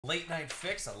Late night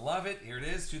fix. I love it. Here it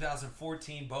is,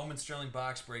 2014 Bowman Sterling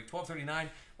box break, 1239.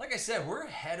 Like I said, we're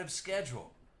ahead of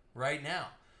schedule right now.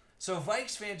 So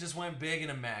Vikes fan just went big and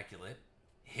immaculate,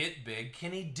 hit big.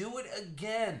 Can he do it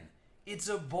again? It's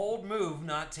a bold move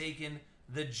not taking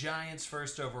the Giants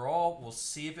first overall. We'll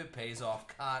see if it pays off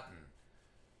Cotton.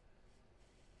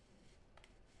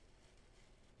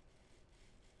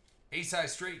 Ace High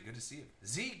Straight, good to see you.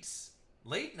 Zeke's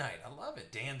late night, I love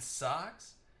it. Dan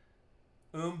Sox.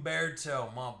 Umberto,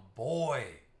 my boy.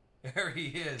 There he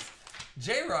is.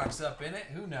 J-Rock's up in it.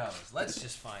 Who knows? Let's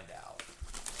just find out.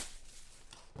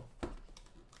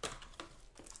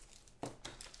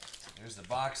 There's the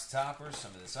box topper,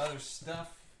 some of this other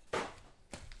stuff.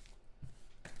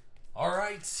 All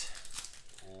right.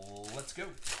 Let's go.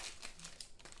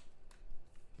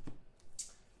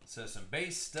 So some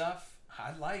base stuff.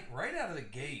 I like right out of the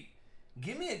gate.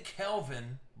 Give me a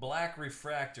Kelvin Black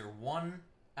Refractor 1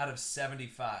 out of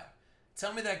 75.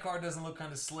 Tell me that card doesn't look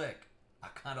kind of slick. I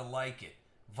kind of like it.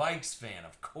 Vikes fan,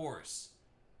 of course.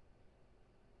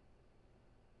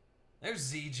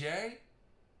 There's ZJ.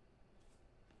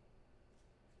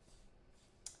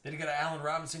 Then you got Allen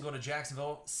Robinson going to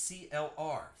Jacksonville. CLR,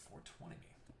 420.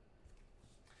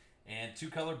 And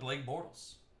two-color Blake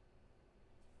Bortles.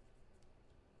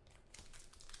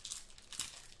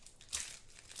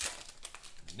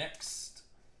 Next.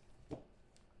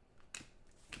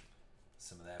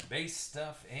 Some of that base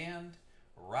stuff. And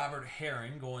Robert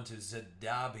Herring going to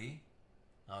Zadabi.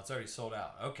 Oh, it's already sold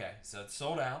out. Okay, so it's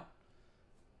sold out.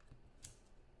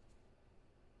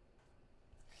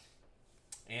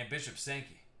 And Bishop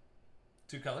Sankey.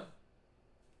 Two-color.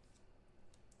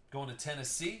 Going to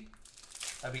Tennessee.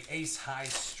 That'd be Ace High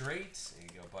Straight. There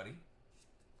you go, buddy.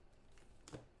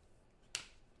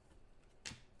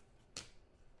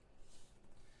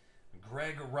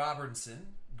 Greg Robertson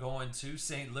going to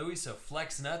St. Louis. So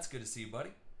Flex Nuts, good to see you,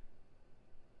 buddy.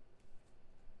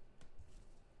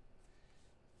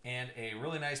 And a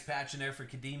really nice patch in there for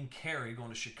Kadeem Carey going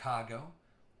to Chicago.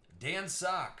 Dan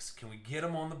Sox, can we get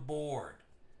him on the board?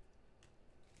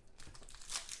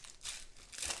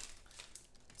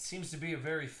 Seems to be a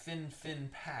very thin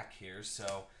pack here,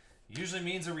 so usually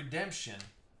means a redemption.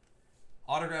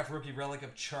 Autograph rookie relic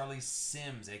of Charlie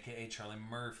Sims, a.k.a. Charlie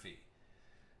Murphy.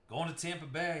 Going to Tampa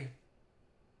Bay.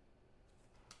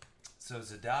 So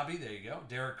Zadabi, there you go.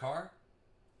 Derek Carr.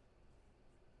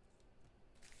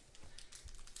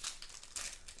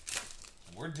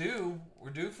 We're due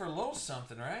for a little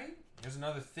something, right? Here's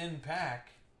another thin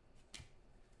pack.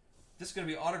 This is going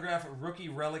to be autograph rookie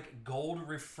relic gold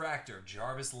refractor.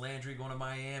 Jarvis Landry going to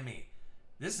Miami.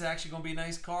 This is actually going to be a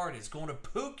nice card. It's going to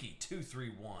Pookie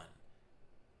 231.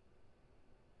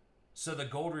 So the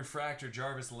gold refractor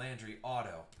Jarvis Landry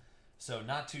auto. So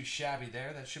not too shabby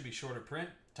there. That should be shorter print.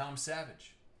 Tom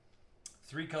Savage.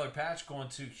 Three-color patch going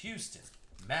to Houston.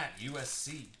 Matt,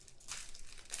 USC.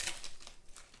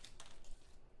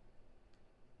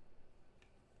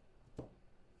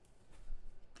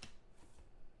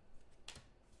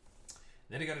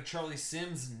 Then you got a Charlie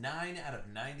Sims 9 out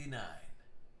of 99.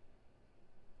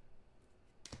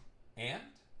 And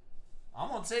I'm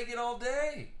going to take it all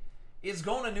day. It's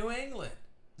going to New England.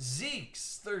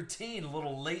 Zeke's 13, a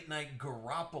little late night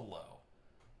Garoppolo.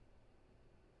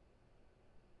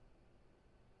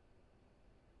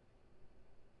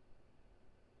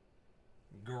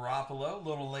 Garoppolo,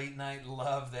 little late night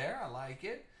love there. I like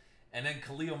it. And then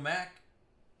Khalil Mack.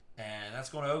 And that's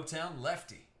going to Oaktown.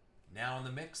 Lefty. Now in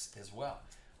the mix as well.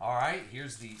 All right,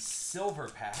 here's the silver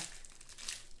pack.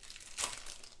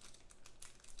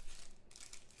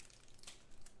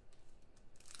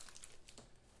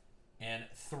 And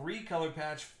three-color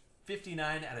patch,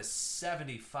 59 out of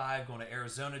 75 going to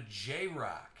Arizona.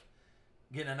 J-Rock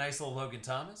getting a nice little Logan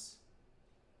Thomas.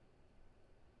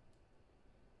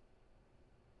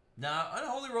 Now,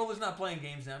 Unholy Roller's not playing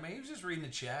games now, man. He was just reading the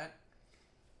chat.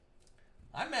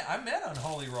 I met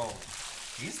Unholy Roller.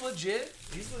 He's legit.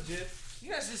 He's legit.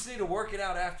 You guys just need to work it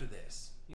out after this.